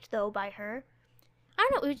baked though by her. I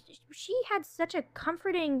don't know. She had such a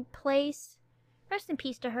comforting place. Rest in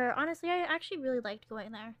peace to her. Honestly, I actually really liked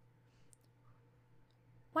going there.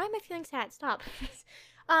 Why am I feeling sad? Stop.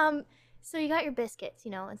 So you got your biscuits,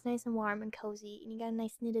 it's nice and warm and cozy, and you got a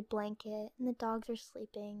nice knitted blanket, and the dogs are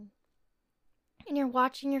sleeping, and you're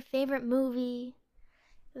watching your favorite movie.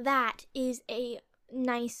 That is a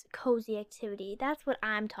nice, cozy activity. That's what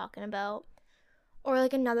I'm talking about. Or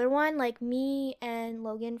like another one, like me and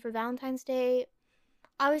Logan for Valentine's Day.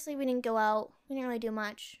 Obviously, we didn't go out. We didn't really do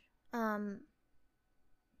much.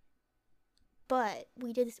 But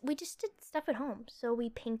we just did stuff at home. So we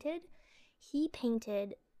painted. He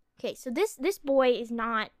painted. Okay, so this boy is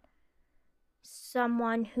not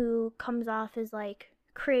someone who comes off as like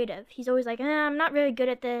creative. He's always like, I'm not very good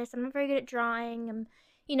at this. I'm not very good at drawing.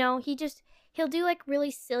 He'll do like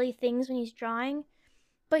really silly things when he's drawing.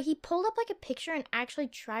 But he pulled up like a picture and actually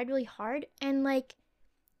tried really hard, and like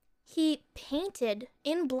he painted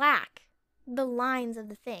in black the lines of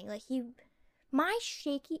the thing. Like my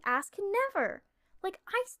shaky ass can never. Like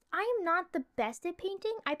I am not the best at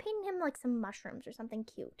painting. I painted him like some mushrooms or something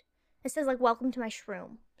cute. It says like welcome to my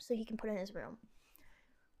shroom, so he can put it in his room.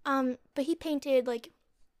 But he painted like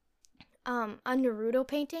a Naruto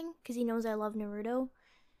painting because he knows I love Naruto.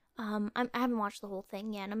 I haven't watched the whole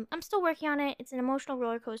thing yet. I'm still working on it. It's an emotional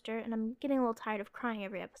roller coaster, and I'm getting a little tired of crying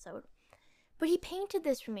every episode. But he painted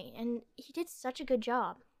this for me, and he did such a good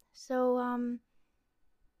job. So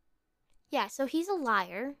yeah, so he's a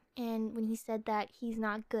liar, and when he said that he's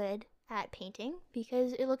not good at painting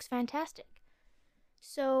because it looks fantastic.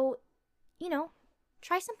 So,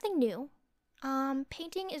 try something new.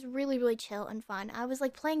 Painting is really, really chill and fun. I was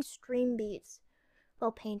like playing Stream Beats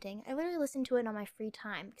while painting. I literally listen to it on my free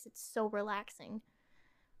time because it's so relaxing.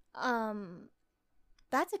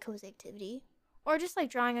 That's a cozy activity. Or just like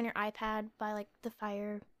drawing on your iPad by like the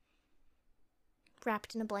fire,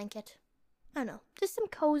 wrapped in a blanket. I don't know, just some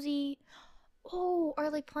cozy. Oh, or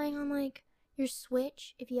like playing on like your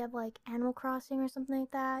Switch if you have like Animal Crossing or something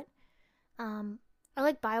like that. I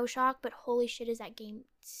like BioShock, but holy shit, is that game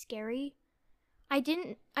scary. I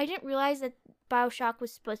didn't realize that BioShock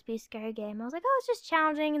was supposed to be a scary game. I was like, oh, it's just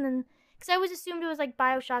challenging, and then because I always assumed it was like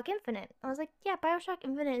BioShock Infinite. I was like, yeah, BioShock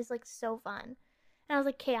Infinite is like so fun. And I was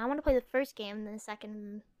like, okay, I want to play the first game and then the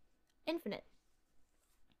second Infinite.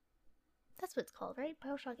 That's what it's called, right?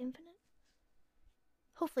 BioShock Infinite?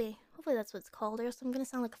 Hopefully that's what it's called, or else I'm gonna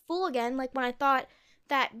sound like a fool again, like when I thought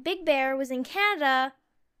that Big Bear was in Canada.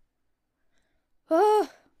 Oh.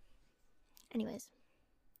 Anyways,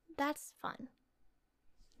 that's fun.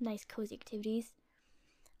 Nice cozy activities.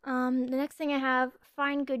 The next thing I have,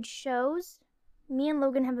 find good shows. Me and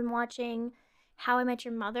Logan have been watching How I Met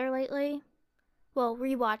Your Mother lately. Well,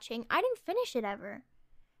 rewatching. I didn't finish it ever,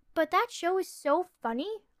 but that show is so funny.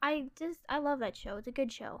 I love that show. It's a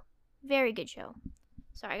good show. Very good show.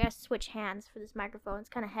 Sorry, I gotta switch hands for this microphone. It's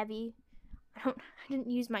kind of heavy. I didn't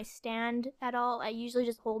use my stand at all. I usually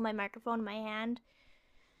just hold my microphone in my hand.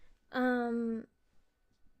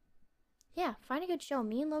 Yeah, find a good show.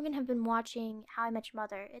 Me and Logan have been watching How I Met Your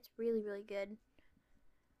Mother. It's really, really good.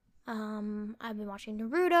 I've been watching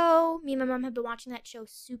Naruto. Me and my mom have been watching that show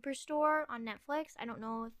Superstore on Netflix. I don't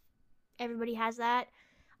know if everybody has that,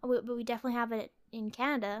 but we definitely have it in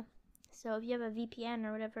Canada. So if you have a VPN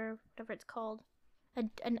or whatever it's called,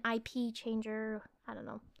 an IP changer, I don't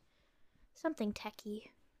know, something techie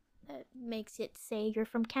that makes it say you're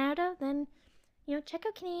from Canada, then check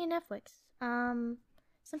out Canadian Netflix.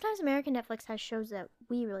 Sometimes American Netflix has shows that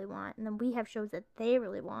we really want, and then we have shows that they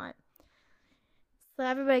really want. So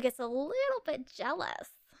everybody gets a little bit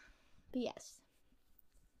jealous. But yes,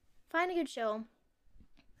 find a good show.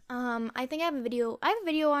 I think I have a video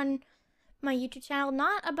on my YouTube channel,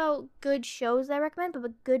 not about good shows that I recommend, but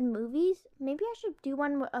about good movies. Maybe I should do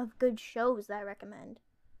one of good shows that I recommend.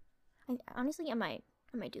 Honestly, I might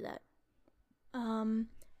do that.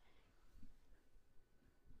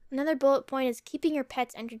 Another bullet point is keeping your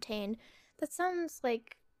pets entertained. That sounds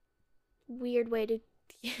like a weird way to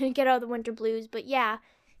get out of the winter blues, but yeah,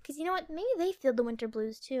 because you know what? Maybe they feel the winter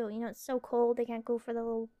blues too. It's so cold, they can't go for the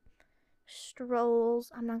little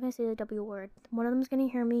strolls. I'm not going to say the W word. One of them's going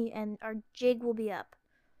to hear me, and our jig will be up.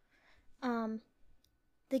 The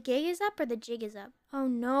gig is up or the jig is up? Oh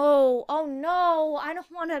no, I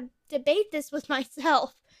don't want to debate this with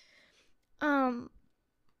myself. Wow,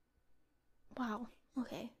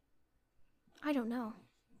 okay. I don't know.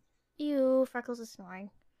 Ew, Freckles is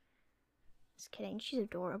snoring. Just kidding, she's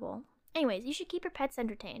adorable. Anyways, you should keep your pets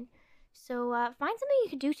entertained. So, find something you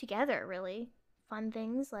could do together, really. Fun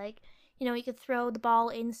things, like, you could throw the ball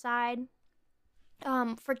inside.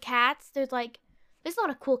 For cats, there's a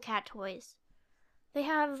lot of cool cat toys. They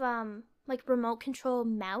have, like, remote control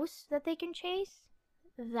mouse that they can chase.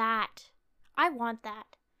 I want that.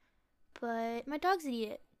 But my dogs would eat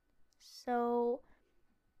it. So,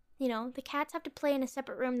 the cats have to play in a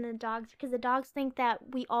separate room than the dogs because the dogs think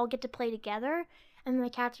that we all get to play together. And the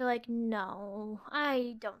cats are like, no,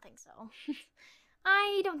 I don't think so.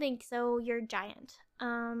 I don't think so. You're giant.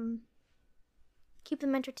 Keep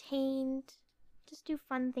them entertained. Just do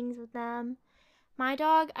fun things with them. My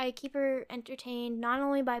dog, I keep her entertained not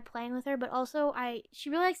only by playing with her, but also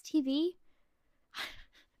she really likes TV.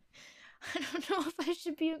 I don't know if I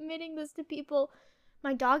should be admitting this to people.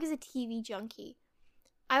 My dog is a TV junkie.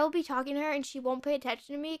 I will be talking to her and she won't pay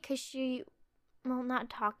attention to me because not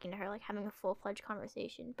talking to her, like having a full-fledged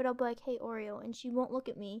conversation, but I'll be like, hey, Oreo, and she won't look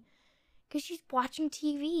at me because she's watching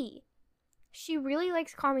TV. She really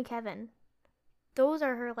likes Call Me Kevin. Those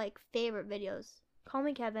are her, favorite videos. Call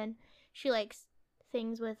Me Kevin. She likes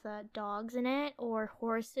things with dogs in it, or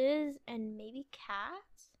horses, and maybe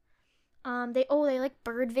cats. They like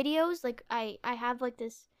bird videos. I have,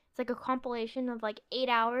 this, it's like a compilation of, 8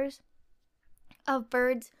 hours of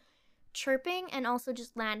birds chirping and also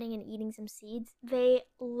just landing and eating some seeds. They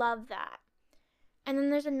love that. And then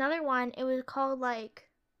there's another one. It was called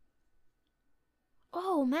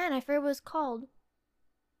oh man, I forget what it was called.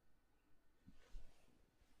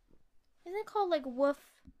 Isn't it called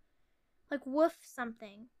woof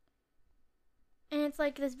something? And it's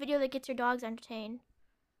this video that gets your dogs entertained.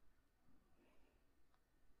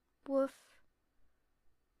 Woof.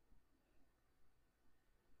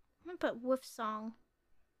 I'm gonna put woof song.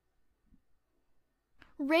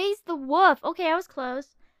 Raise the Woof. Okay, I was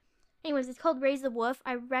close. Anyways, it's called Raise the Woof.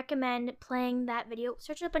 I recommend playing that video.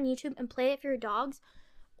 Search it up on YouTube and play it for your dogs.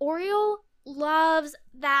 Oreo loves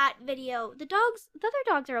that video. The other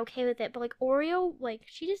dogs are okay with it, but Oreo,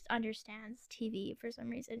 she just understands TV for some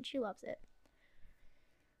reason. She loves it.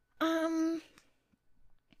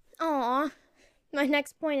 My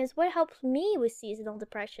next point is what helps me with seasonal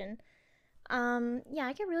depression. Yeah,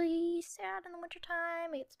 I get really sad in the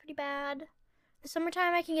wintertime. It gets pretty bad. The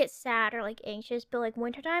summertime I can get sad or anxious, but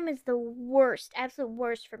wintertime is the worst, absolute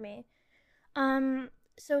worst for me.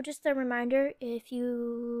 So just a reminder, if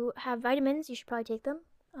you have vitamins, you should probably take them.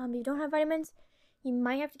 If you don't have vitamins, you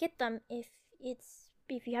might have to get them if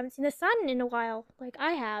you haven't seen the sun in a while, like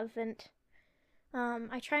I have. And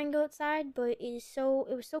I try and go outside, but it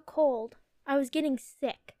was so cold. I was getting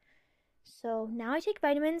sick. So now I take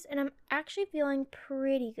vitamins, and I'm actually feeling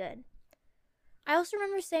pretty good. I also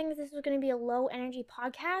remember saying that this was going to be a low energy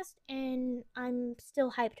podcast, and I'm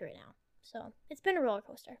still hyped right now. So it's been a roller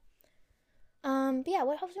coaster. But yeah,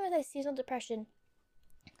 what helps me with seasonal depression?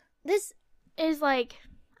 This is I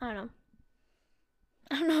don't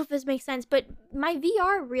know if this makes sense, but my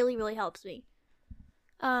VR really, really helps me.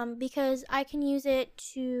 Because I can use it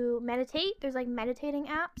to meditate. There's meditating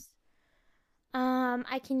apps.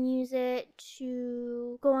 I can use it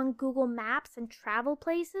to go on Google Maps and travel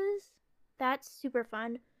places. That's super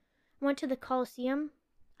fun. I went to the Colosseum.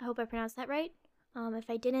 I hope I pronounced that right. If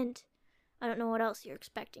I didn't, I don't know what else you're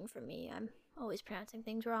expecting from me. I'm always pronouncing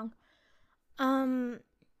things wrong.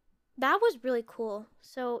 That was really cool.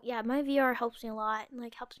 So yeah, my VR helps me a lot and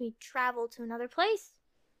like helps me travel to another place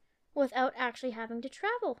without actually having to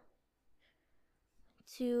travel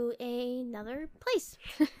to another place.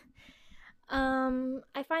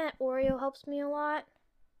 I find that Oreo helps me a lot.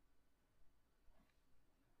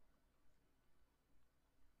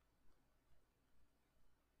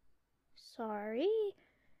 Sorry.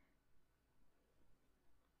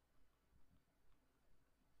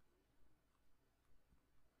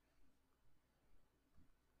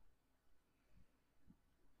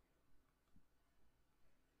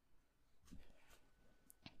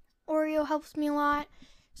 Oreo helps me a lot.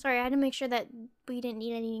 Sorry, I had to make sure that we didn't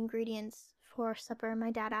need any ingredients for supper.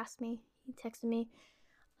 My dad asked me. He texted me.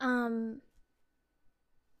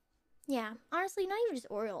 Yeah, honestly, not even just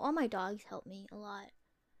Oreo. All my dogs help me a lot.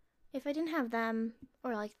 If I didn't have them,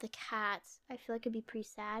 or like the cats, I feel like it'd be pretty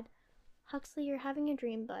sad. Huxley, you're having a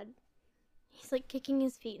dream, bud. He's like kicking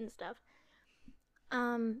his feet and stuff.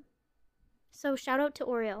 So shout out to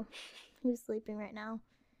Oreo, who's sleeping right now.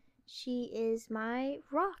 She is my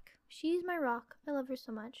rock. She's my rock. I love her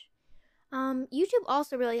so much. YouTube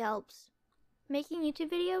also really helps. Making YouTube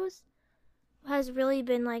videos has really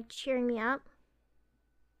been like cheering me up.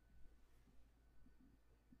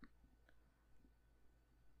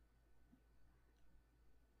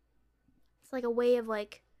 It's like a way of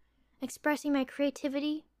like expressing my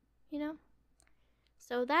creativity, you know?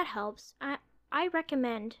 So that helps. I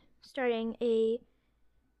recommend starting a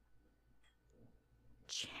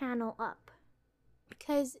channel up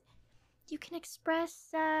because you can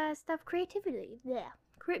express stuff creatively. Yeah,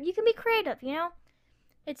 you can be creative, you know?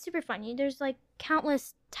 It's super fun. There's like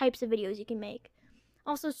countless types of videos you can make.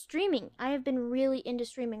 Also, streaming. I have been really into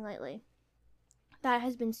streaming lately. That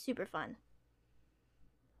has been super fun.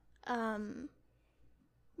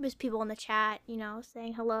 There's people in the chat, you know,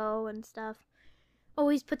 saying hello and stuff.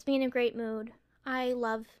 Always puts me in a great mood. I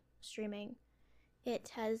love streaming.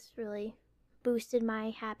 It has really boosted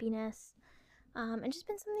my happiness. And just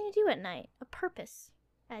been something to do at night. A purpose,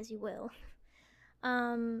 as you will.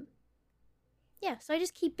 Yeah, so I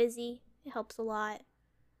just keep busy. It helps a lot.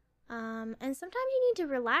 And sometimes you need to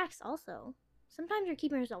relax also. Sometimes you're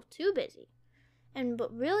keeping yourself too busy.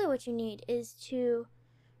 But really what you need is to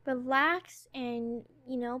relax and,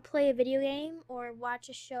 you know, play a video game or watch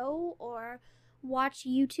a show or watch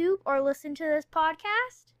YouTube or listen to this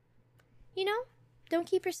podcast. You know, don't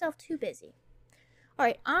keep yourself too busy. All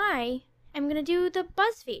right, I am going to do the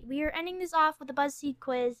BuzzFeed. We are ending this off with the BuzzFeed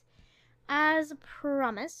quiz as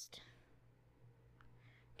promised.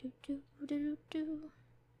 Do, do, do, do.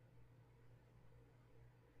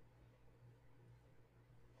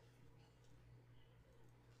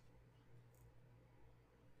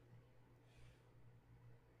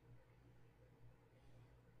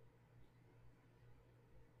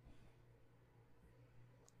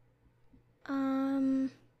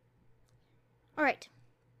 All right.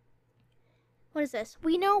 What is this?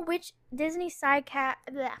 We know which Disney sidekick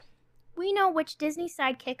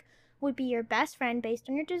would be your best friend based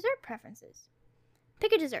on your dessert preferences.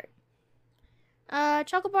 Pick a dessert.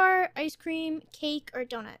 Chocolate bar, ice cream, cake, or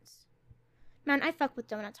donuts. Man, I fuck with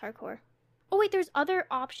donuts hardcore. Oh wait, there's other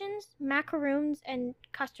options. Macaroons and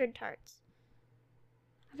custard tarts.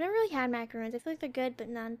 I've never really had macaroons. I feel like they're good, but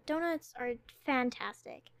none. Donuts are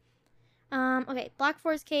fantastic. Okay, Black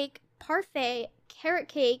Forest cake, parfait, carrot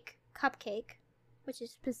cake, cupcake, which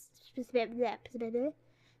is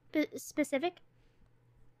specific.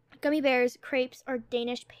 Gummy bears, crepes, or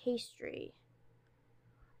Danish pastry.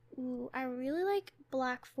 Ooh, I really like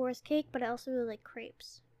Black Forest cake, but I also really like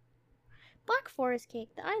crepes. Black Forest cake.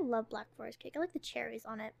 I love Black Forest cake. I like the cherries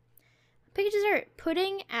on it. Pick a dessert.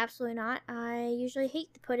 Pudding? Absolutely not. I usually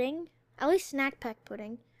hate the pudding. At least snack pack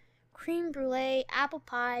pudding. Cream brulee, apple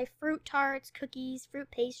pie, fruit tarts, cookies, fruit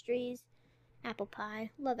pastries, apple pie.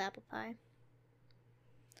 Love apple pie.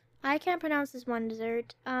 I can't pronounce this one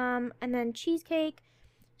dessert. And then cheesecake,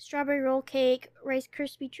 strawberry roll cake, Rice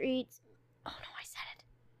Krispie treats. Oh no, I said it.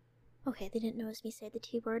 Okay, they didn't notice me say the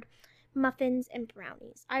T word. Muffins and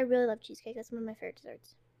brownies. I really love cheesecake. That's one of my favorite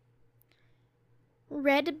desserts.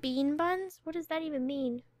 Red bean buns? What does that even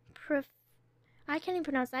mean? I can't even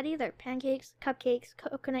pronounce that either. Pancakes, cupcakes,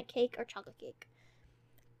 coconut cake, or chocolate cake.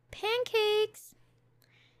 Pancakes!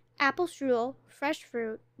 Apple strudel, fresh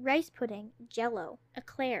fruit, rice pudding, jello,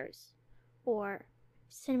 eclairs, or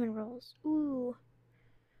cinnamon rolls. Ooh.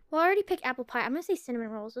 Well, I already picked apple pie. I'm going to say cinnamon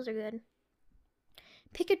rolls. Those are good.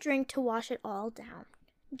 Pick a drink to wash it all down.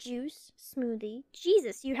 Juice, smoothie.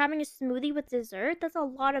 Jesus, you're having a smoothie with dessert? That's a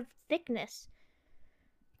lot of thickness.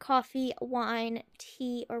 Coffee, wine,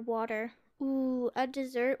 tea, or water. Ooh, a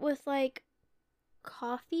dessert with like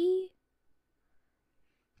coffee?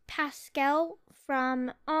 Pascal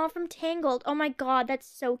from Tangled. Oh my god, that's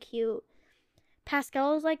so cute.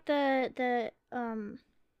 Pascal is like the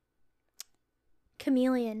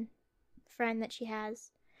chameleon friend that she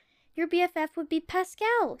has. Your BFF would be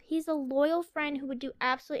Pascal. He's a loyal friend who would do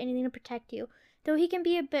absolutely anything to protect you. Though he can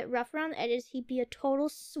be a bit rough around the edges, he'd be a total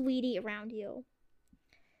sweetie around you.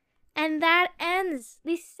 And that ends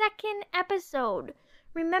the second episode.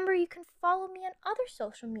 Remember, you can follow me on other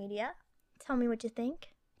social media. Tell me what you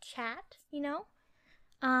think. Chat,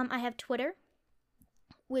 I have Twitter,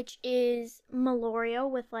 which is Melorio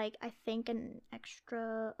with like, I think an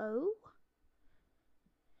extra O.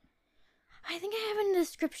 I think I have it in the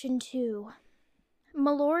description too.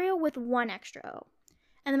 Melorio with one extra O.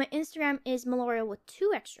 And then my Instagram is Melorio with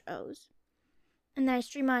 2 extra O's. And then I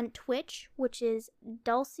stream on Twitch, which is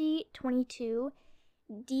Dulcie22,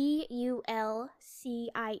 DULCIE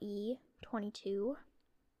 22.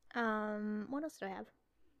 What else do I have?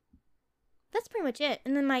 That's pretty much it.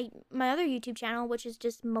 And then my other YouTube channel, which is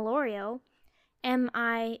just Melorio,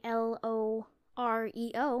 MILOREO.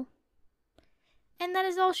 And that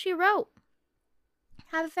is all she wrote.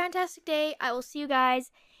 Have a fantastic day. I will see you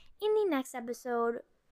guys in the next episode.